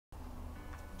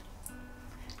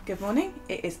Good morning,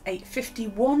 it is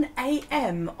 8:51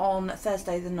 AM on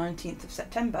Thursday the 19th of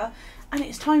September and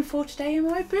it's time for Today in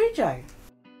My BuJo.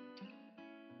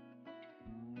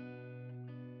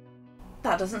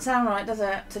 That doesn't sound right, does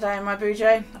it? Today in My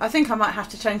BuJo. I think I might have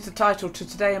to change the title to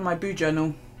Today in My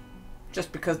BuJournal,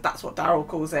 just because that's what Daryl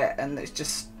calls it and it's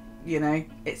just, you know,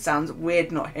 it sounds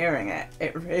weird not hearing it.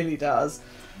 It really does.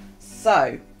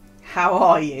 So, how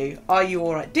are you? Are you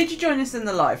alright? Did you join us in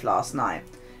the live last night?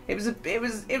 It was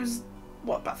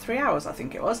what, about 3 hours I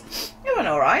think it was. It went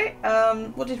alright.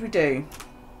 What did we do?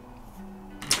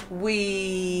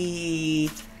 We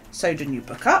sewed a new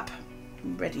book up,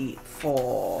 ready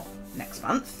for next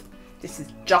month. This is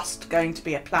just going to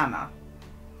be a planner.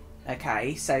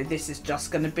 Okay, so this is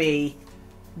just going to be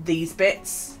these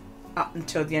bits up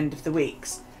until the end of the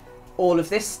weeks. All of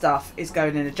this stuff is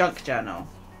going in a junk journal.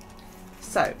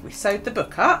 So we sewed the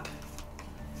book up.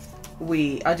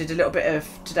 I did a little bit of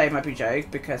Today in My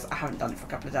BuJo because I haven't done it for a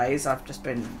couple of days. I've just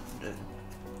been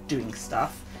doing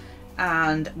stuff.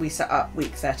 And we set up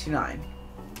week 39.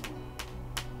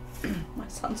 My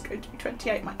son's going to be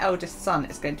 28. My eldest son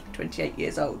is going to be 28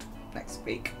 years old next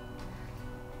week.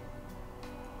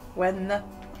 When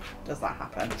does that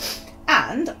happen?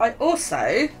 And I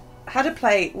also had a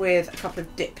play with a couple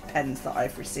of dip pens that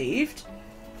I've received.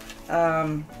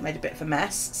 Made a bit of a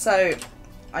mess. So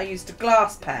I used a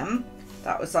glass pen.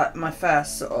 That was like my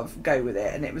first sort of go with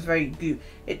it, and it was very good.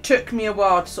 It took me a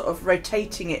while to sort of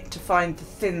rotating it to find the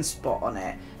thin spot on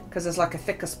it, because there's like a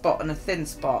thicker spot and a thin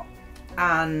spot.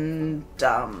 And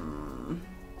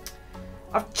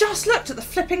I've just looked at the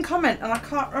flipping comment and I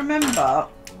can't remember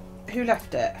who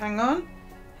left it. Hang on.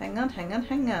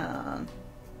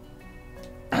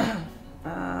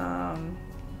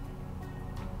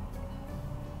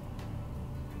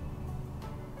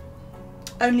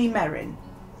 Only Merrin,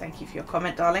 thank you for your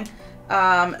comment, darling,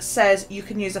 says you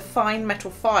can use a fine metal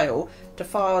file to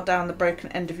file down the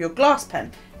broken end of your glass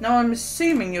pen. Now I'm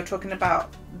assuming you're talking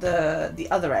about the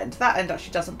other end. That end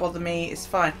actually doesn't bother me, it's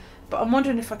fine. But I'm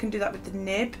wondering if I can do that with the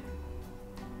nib.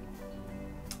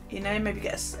 You know, maybe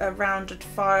get a rounded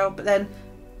file, but then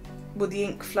will the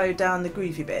ink flow down the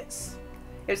groovy bits?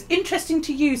 It was interesting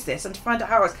to use this and to find out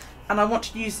how it works, and I want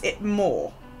to use it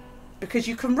more. Because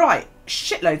you can write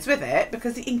shitloads with it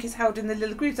because the ink is held in the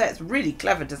little grooves there. It's a really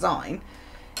clever design.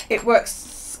 It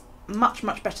works much,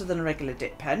 much better than a regular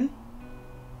dip pen.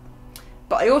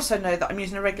 But I also know that I'm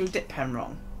using a regular dip pen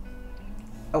wrong.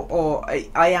 Or I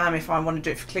am if I want to do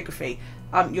it for calligraphy.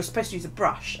 You're supposed to use a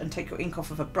brush and take your ink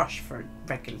off of a brush for a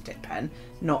regular dip pen,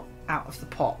 not out of the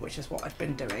pot, which is what I've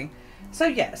been doing. So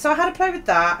yeah, so I had a play with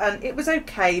that and it was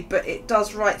okay, but it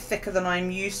does write thicker than I'm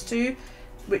used to.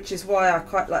 Which is why I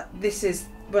quite like, this is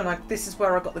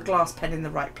where I got the glass pen in the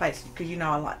right place, because you know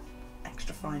I like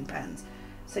extra fine pens.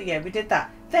 So yeah, we did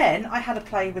that. Then I had a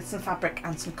play with some fabric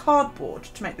and some cardboard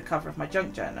to make the cover of my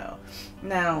junk journal.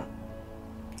 Now,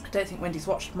 I don't think Wendy's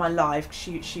watched my live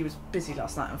because she was busy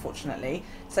last night, unfortunately.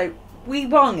 So we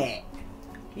wung it.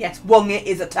 Yes, wung it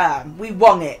is a term. We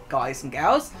wung it, guys and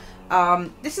girls.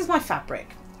 This is my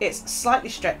fabric. It's slightly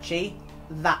stretchy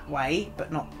that way,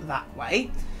 but not that way.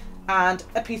 And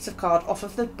a piece of card off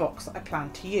of the box that I plan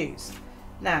to use.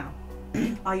 Now,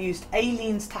 I used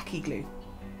Aleene's tacky glue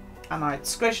and I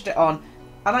squished it on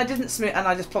and I didn't smooth, and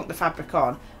I just plonked the fabric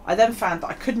on. I then found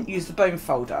that I couldn't use the bone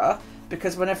folder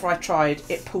because whenever I tried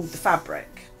it pulled the fabric.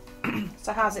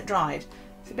 So how's it dried?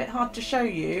 It's a bit hard to show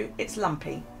you, it's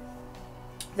lumpy.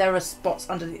 There are spots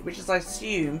under it, which is I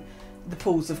assume the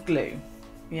pools of glue.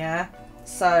 Yeah,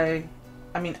 so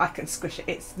I mean I can squish it,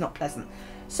 it's not pleasant.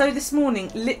 So this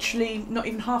morning, literally not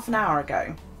even half an hour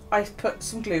ago, I put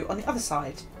some glue on the other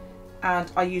side and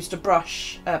I used a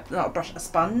brush, not a brush, a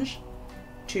sponge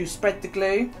to spread the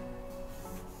glue.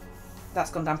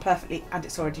 That's gone down perfectly and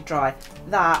it's already dry.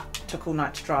 That took all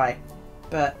night to dry,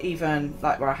 but even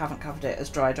like where I haven't covered it has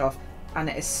dried off and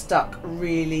it is stuck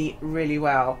really, really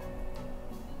well.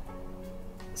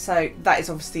 So that is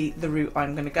obviously the route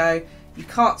I'm going to go. You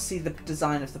can't see the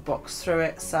design of the box through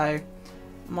it, so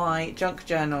my junk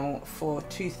journal for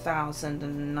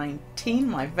 2019,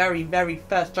 my very, very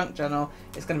first junk journal,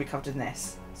 is going to be covered in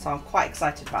this. So I'm quite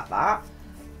excited about that.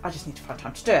 I just need to find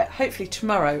time to do it. Hopefully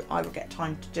tomorrow I will get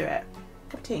time to do it.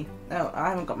 Cup of tea. No, I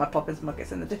haven't got my Poppins mug,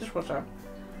 it's in the dishwasher.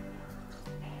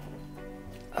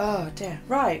 Oh dear.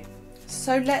 Right,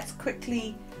 so let's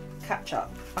quickly catch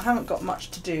up. I haven't got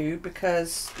much to do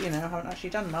because, you know, I haven't actually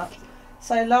done much.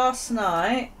 So last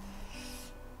night,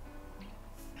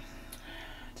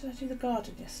 did I do the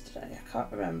garden yesterday? I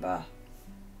can't remember.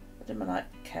 I did my night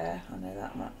care, I know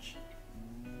that much.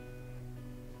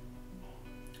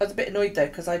 I was a bit annoyed though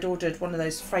because I'd ordered one of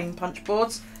those frame punch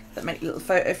boards that make little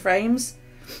photo frames,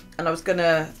 and I was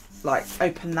gonna like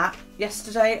open that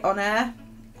yesterday on air,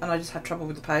 and I just had trouble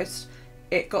with the post.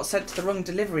 It got sent to the wrong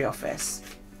delivery office,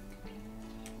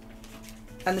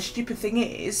 and the stupid thing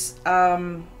is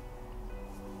that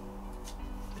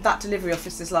delivery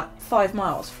office is like 5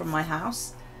 miles from my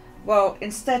house. Well,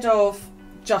 instead of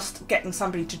just getting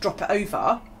somebody to drop it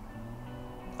over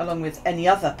along with any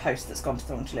other post that's gone to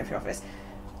the wrong delivery office,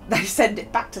 they send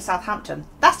it back to Southampton.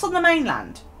 That's on the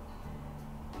mainland.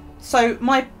 So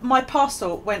my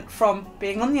parcel went from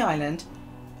being on the island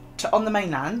to on the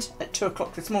mainland at 2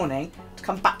 o'clock this morning to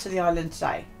come back to the island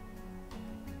today.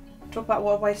 Talk about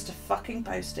what a waste of fucking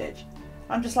postage.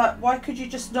 I'm just like, why could you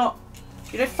just not,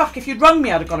 you know, fuck, if you'd rung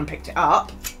me I'd have gone and picked it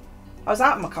up. I was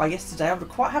out in my car yesterday, I would have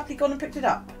quite happily gone and picked it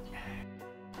up.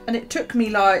 And it took me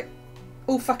like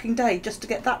all fucking day just to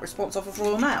get that response off of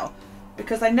Royal Mail,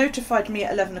 because they notified me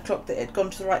at 11 o'clock that it had gone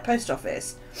to the right post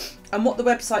office. And what the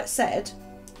website said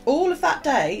all of that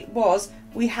day was,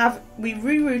 we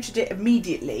rerouted it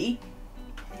immediately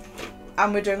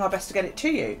and we're doing our best to get it to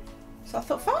you. So I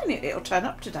thought, fine, it'll turn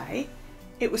up today.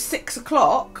 It was 6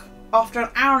 o'clock after an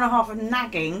hour and a half of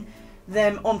nagging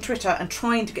them on Twitter and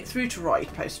trying to get through to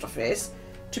right post office,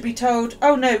 to be told,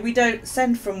 oh no, we don't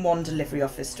send from one delivery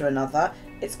office to another.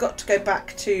 It's got to go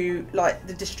back to like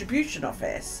the distribution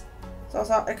office. So I was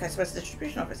like, okay, so where's the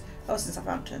distribution office? Oh, it's in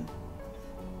Southampton.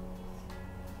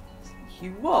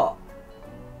 You what?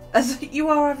 As you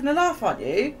are having a laugh, aren't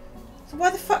you? So why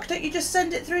the fuck don't you just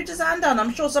send it through to Sandown?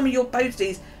 I'm sure some of your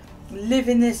posties live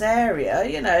in this area,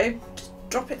 you know. Just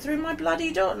drop it through my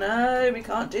bloody door. No, we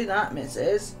can't do that,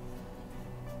 missus.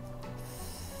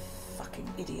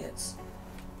 Fucking idiots.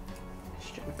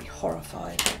 She would be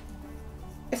horrified.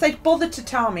 If they'd bothered to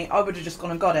tell me, I would have just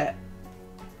gone and got it.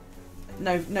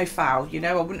 No foul, you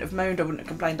know. I wouldn't have moaned, I wouldn't have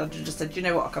complained. I'd have just said, you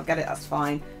know what, I'll come get it, that's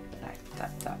fine. But no,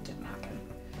 that didn't happen.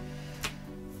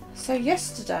 So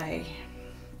yesterday,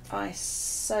 I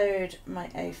sewed my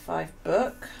A5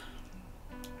 book.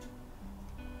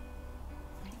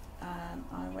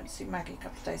 I went to see Maggie a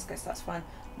couple of days ago, so that's fine.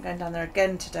 I'm going down there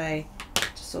again today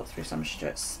to sort through some of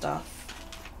Stuart's stuff.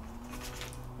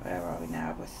 Where are we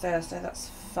now? We're Thursday, that's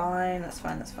fine, that's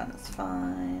fine, that's fine, that's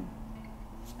fine.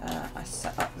 I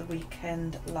set up the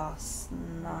weekend last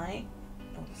night,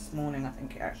 or this morning I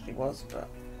think it actually was, but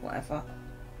whatever.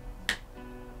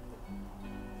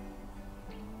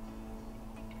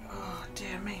 Oh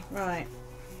dear me, right.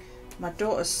 My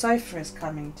daughter's sofa is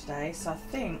coming today, so I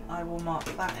think I will mark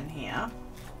that in here.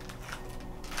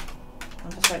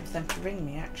 I'm just waiting for them to ring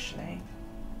me actually.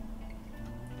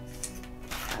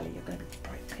 Callie, you're going to be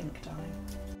bright pink, darling.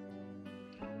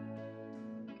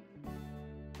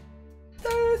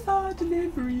 Those are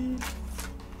deliveries.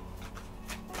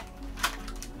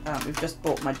 We've just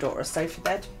bought my daughter a sofa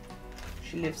bed.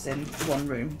 She lives in one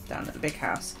room down at the big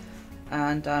house,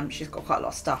 and she's got quite a lot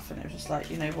of stuff, and it was just like,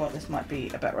 you know what, this might be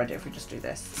a better idea if we just do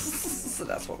this. So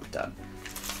that's what we've done.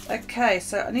 Okay,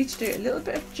 so I need to do a little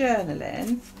bit of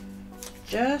journaling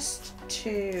just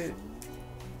to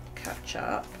catch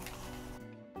up.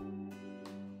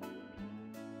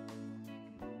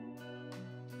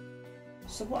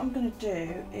 So what I'm going to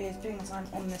do is, being as I'm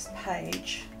on this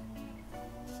page,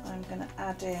 I'm going to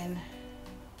add in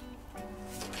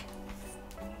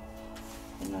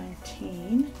the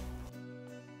 19.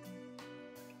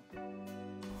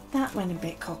 That went a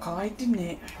bit cockeyed, didn't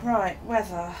it? Right,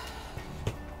 weather.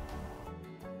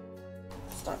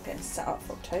 Start getting set up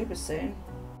for October soon.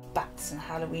 Bats and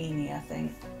Halloweeny, I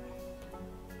think.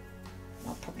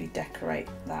 I'll probably decorate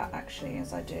that actually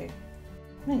as I do.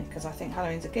 Mainly because I think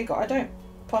Halloween's a giggle. I don't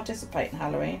participate in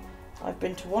Halloween. I've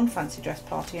been to one fancy dress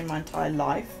party in my entire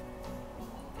life,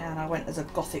 and I went as a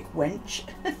gothic wench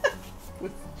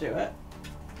with Stuart.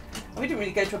 And we didn't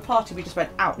really go to a party, we just went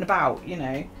out and about, you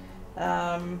know.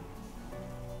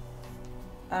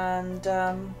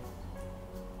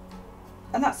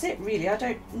 And that's it really. I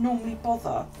don't normally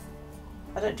bother.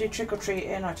 I don't do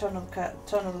trick-or-treating. I turn all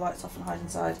the lights off and hide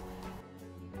inside.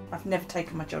 I've never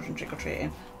taken my children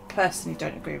trick-or-treating. Personally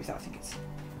don't agree with that. I think it's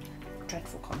a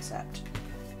dreadful concept,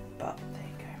 but there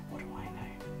you go. What do I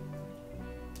know?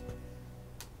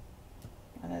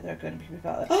 I know there are going to be people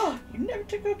out there, oh, you never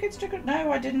took your kids trick or treating.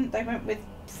 No, I didn't. They went with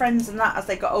friends and that as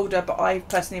they got older, but I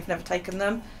personally have never taken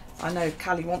them. I know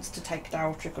Callie wants to take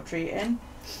Daryl trick-or-treating,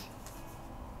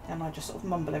 and I just sort of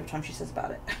mumble every time she says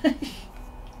about it.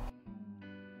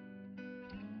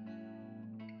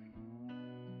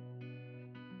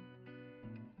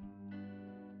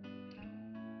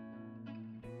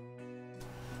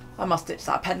 I must ditch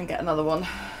that pen and get another one,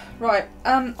 Right,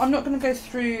 I'm not going to go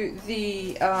through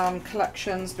the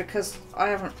collections because I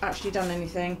haven't actually done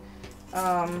anything.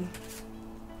 I've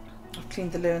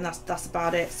cleaned the loo and that's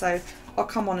about it. So I'll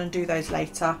come on and do those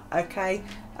later. Okay,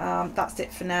 that's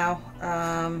it for now.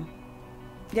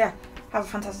 Yeah, have a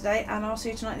fantastic day, and I'll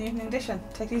see you tonight in the evening edition.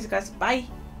 Take it easy, guys. Bye.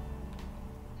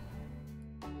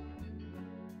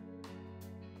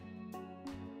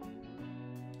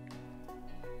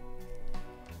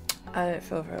 I don't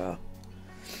feel very well.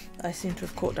 I seem to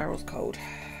have caught Daryl's cold.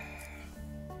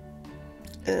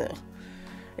 Ugh.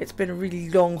 It's been a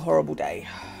really long, horrible day.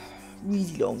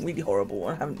 Really long, really horrible.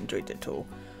 I haven't enjoyed it at all.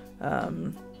 I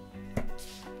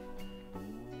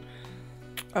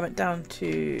went down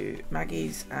to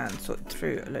Maggie's and sorted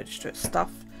through a load of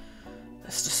stuff.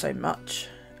 That's just so much.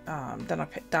 Then I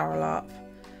picked Daryl up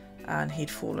and he'd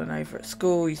fallen over at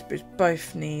school. He's bruised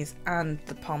both knees and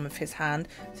the palm of his hand.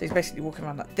 So he's basically walking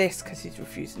around like this because he's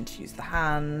refusing to use the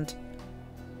hand.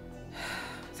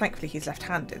 Thankfully he's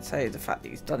left-handed, so the fact that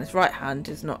he's done his right hand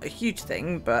is not a huge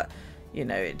thing, but you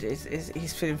know,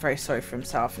 he's feeling very sorry for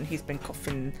himself, and he's been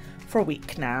coughing for a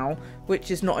week now,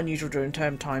 which is not unusual during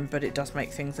term time, but it does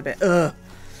make things a bit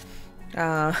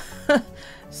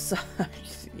so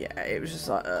yeah, it was just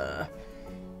like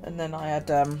and then I had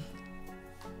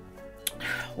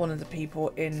one of the people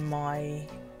in my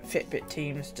Fitbit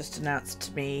teams just announced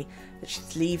to me that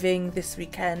she's leaving this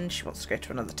weekend. She wants to go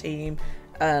to another team,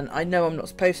 and I know I'm not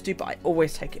supposed to, but I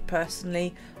always take it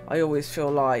personally. I always feel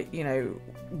like, you know,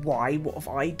 why? What have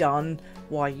I done?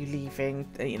 Why are you leaving?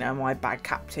 You know, am I a bad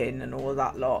captain and all of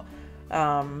that lot?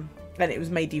 And it was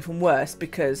made even worse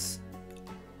because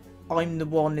I'm the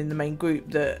one in the main group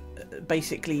that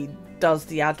basically does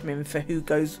the admin for who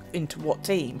goes into what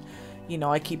team. You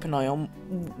know, I keep an eye on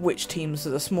which teams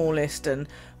are the smallest, and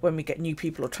when we get new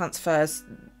people or transfers,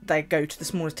 they go to the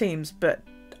smallest teams, but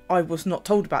I was not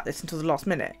told about this until the last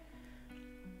minute.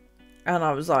 And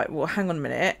I was like, well, hang on a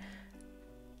minute.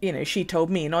 You know, she told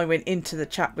me, and I went into the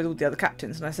chat with all the other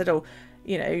captains and I said, oh,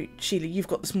 you know, Sheila, you've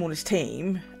got the smallest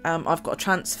team. I've got a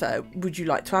transfer. Would you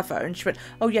like to have her? And she went,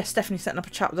 oh yes, Stephanie's setting up a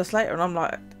chat with us later. And I'm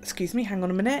like, excuse me, hang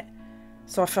on a minute.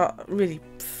 So I felt really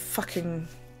fucking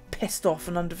pissed off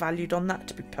and undervalued on that,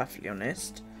 to be perfectly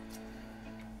honest.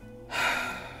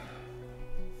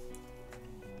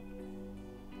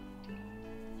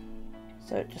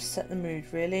 So it just set the mood,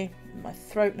 really. My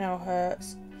throat now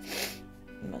hurts.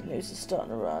 My nose is starting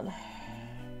to run.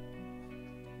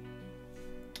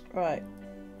 Right.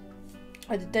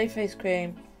 I did day face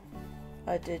cream.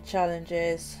 I did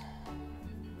challenges.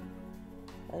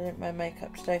 I didn't wear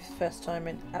makeup today for the first time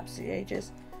in absolutely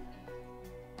ages.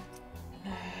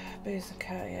 Booze and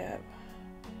cat, yeah.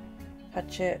 Had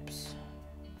chips.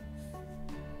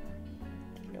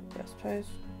 Did a little bit, I suppose.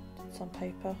 Did some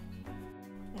paper.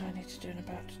 I need to do an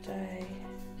about today.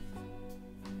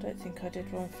 Don't think I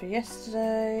did one for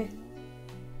yesterday.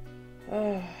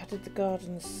 Oh, I did the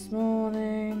garden this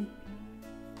morning.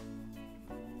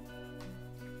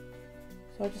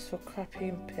 So I just feel crappy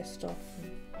and pissed off.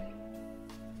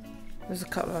 There's a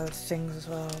couple of other things as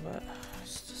well, but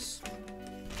it's just,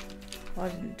 I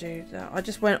didn't do that. I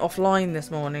just went offline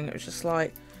this morning. It was just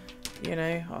like, you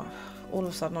know, all of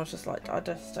a sudden I was just like, I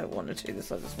just don't want to do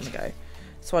this. I just want to go.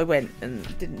 So I went and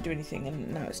didn't do anything,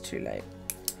 and now it's too late.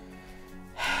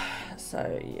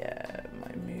 So yeah,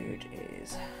 my mood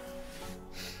is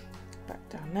back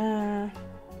down there.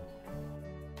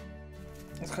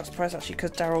 I was quite surprised actually because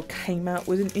Daryl came out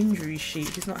with an injury sheet.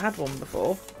 He's not had one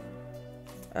before.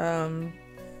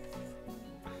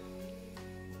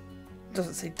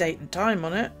 Doesn't say date and time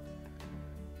on it.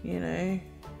 You know,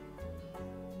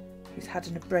 he's had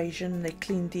an abrasion. They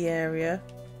cleaned the area.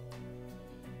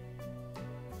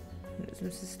 And it's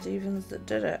Mrs. Stevens that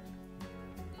did it.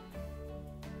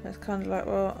 It's kind of like,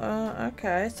 well,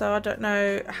 okay, so I don't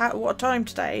know what time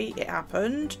today it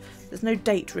happened. There's no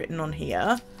date written on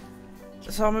here.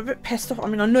 So I'm a bit pissed off. I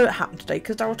mean, I know it happened today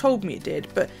because Daryl told me it did,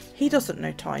 but he doesn't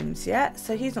know times yet,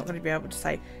 so he's not going to be able to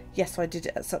say, yes, I did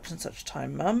it at such and such a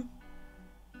time, Mum.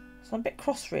 So I'm a bit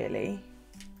cross, really.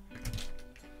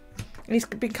 And he's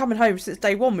been coming home since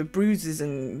day one with bruises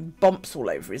and bumps all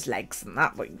over his legs and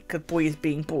that, because boys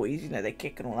being boys, you know, they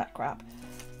kick and all that crap.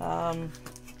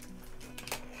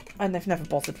 And they've never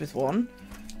bothered with one,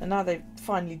 and now they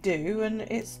finally do, and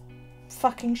it's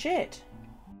fucking shit.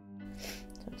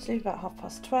 So let's leave about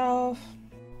 12:30.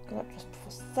 Got up just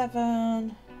before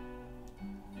 7.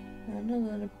 And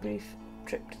another brief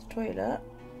trip to the toilet.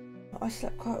 I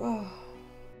slept quite well.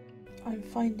 I'm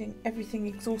finding everything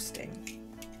exhausting.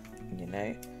 You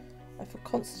know, I feel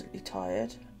constantly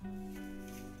tired.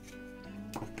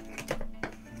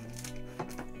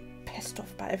 Pissed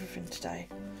off about everything today.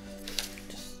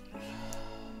 Just...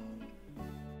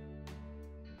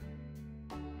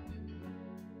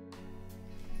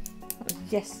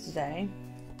 Yesterday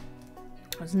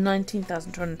it was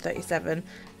 19,237,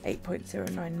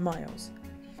 8.09 miles.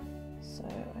 So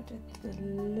I did the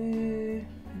loo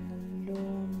and the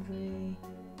laundry,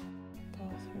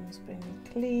 bathroom's been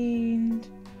cleaned,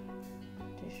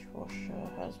 dishwasher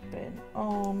has been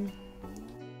on.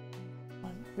 I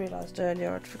realised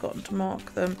earlier I'd forgotten to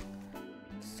mark them.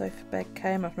 The sofa bed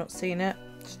came, I've not seen it.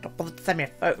 Just not bothered to send me a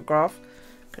photograph,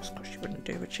 because of course she wouldn't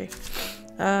do, would she?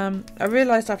 I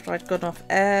realised after I'd gone off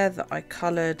air that I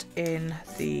coloured in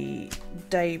the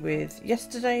day with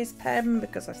yesterday's pen,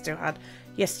 because I still had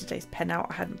yesterday's pen out,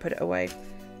 I hadn't put it away.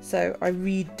 So I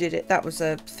redid it. That was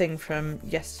a thing from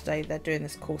yesterday. They're doing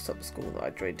this course up at school that I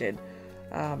joined in,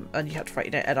 and you had to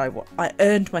write your note, and I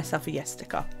earned myself a yes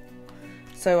sticker.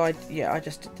 So I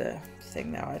just did the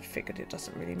thing now. I figured it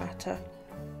doesn't really matter.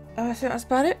 I think that's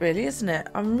about it really, isn't it?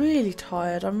 I'm really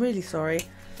tired, I'm really sorry.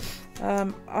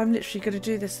 I'm literally going to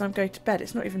do this and I'm going to bed.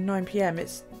 It's not even 9 PM,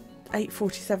 it's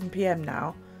 8:47 PM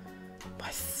now. My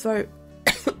throat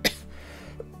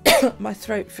my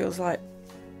throat feels like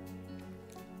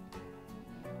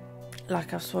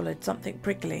I've swallowed something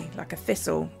prickly, like a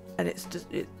thistle, and it's just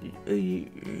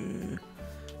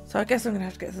so I guess I'm going to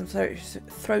have to get some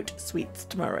throat sweets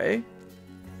tomorrow.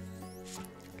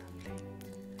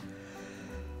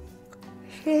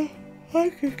 So I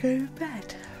could go to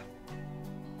bed.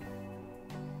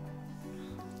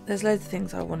 There's loads of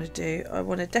things I want to do. I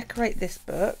want to decorate this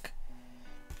book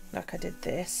like I did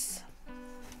this.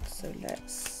 So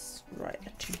let's write a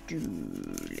to-do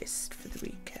list for the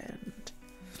weekend.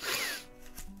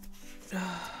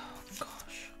 Oh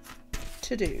gosh.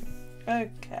 To do.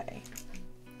 Okay.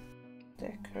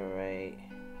 Decorate.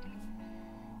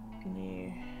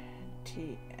 New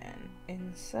TN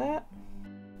insert.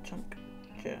 Junk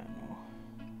journal.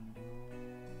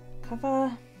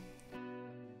 Cover.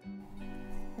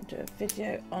 Do a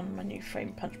video on my new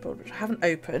frame punch board, which I haven't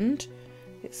opened.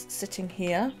 It's sitting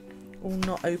here, all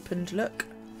not opened. Look,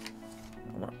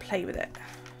 I want to play with it,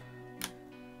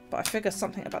 but I figure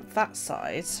something about that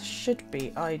size should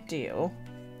be ideal.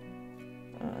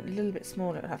 A little bit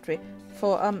smaller it would have to be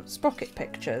for sprocket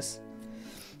pictures.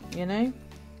 You know,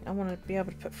 I want to be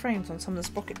able to put frames on some of the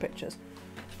sprocket pictures,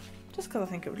 just because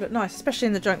I think it would look nice, especially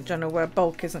in the junk journal where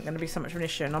bulk isn't going to be so much of an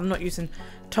issue. And I'm not using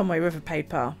Tomway River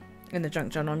paper. In the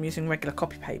junk journal I'm using regular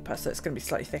copy paper, so it's going to be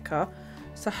slightly thicker,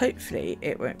 so hopefully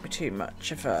it won't be too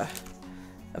much of a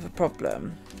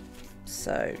problem.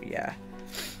 So yeah,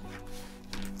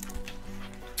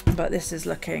 but this is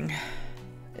looking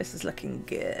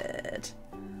good.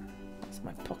 That's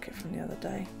my pocket from the other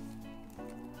day.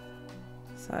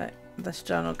 So this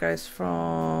journal goes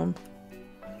from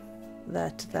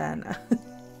there to there now.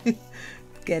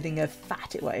 Getting a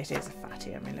fatty. Well, it is a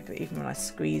fatty. I mean, look at it. Even when I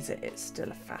squeeze it, it's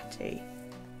still a fatty.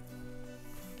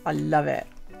 I love it.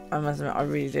 I must admit, I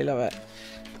really do love it.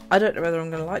 I don't know whether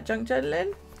I'm going to like junk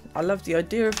journaling. I love the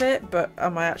idea of it, but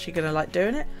am I actually going to like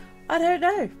doing it? I don't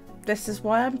know. This is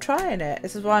why I'm trying it.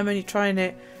 This is why I'm only trying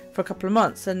it for a couple of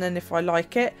months, and then if I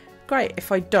like it, great.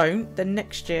 If I don't, then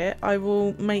next year I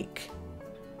will make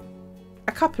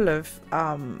a couple of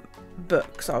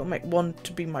books. I'll make one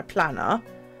to be my planner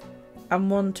and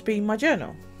one to be my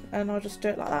journal, and I'll just do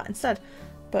it like that instead.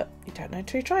 But you don't know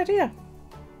until you try, do you?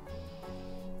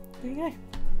 There you go.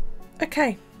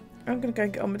 Okay, I'm going to go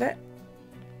and get on with it.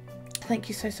 Thank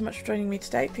you so much for joining me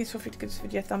today. Please feel free to give this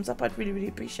video a thumbs up. I'd really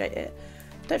appreciate it.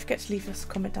 Don't forget to leave us a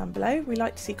comment down below. We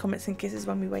like to see comments and kisses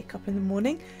when we wake up in the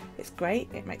morning. It's great.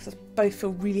 It makes us both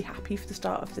feel really happy for the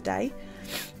start of the day.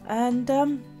 And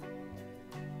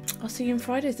I'll see you in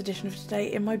Friday's edition of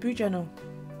Today in my BuJournal.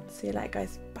 See you later,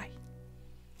 guys.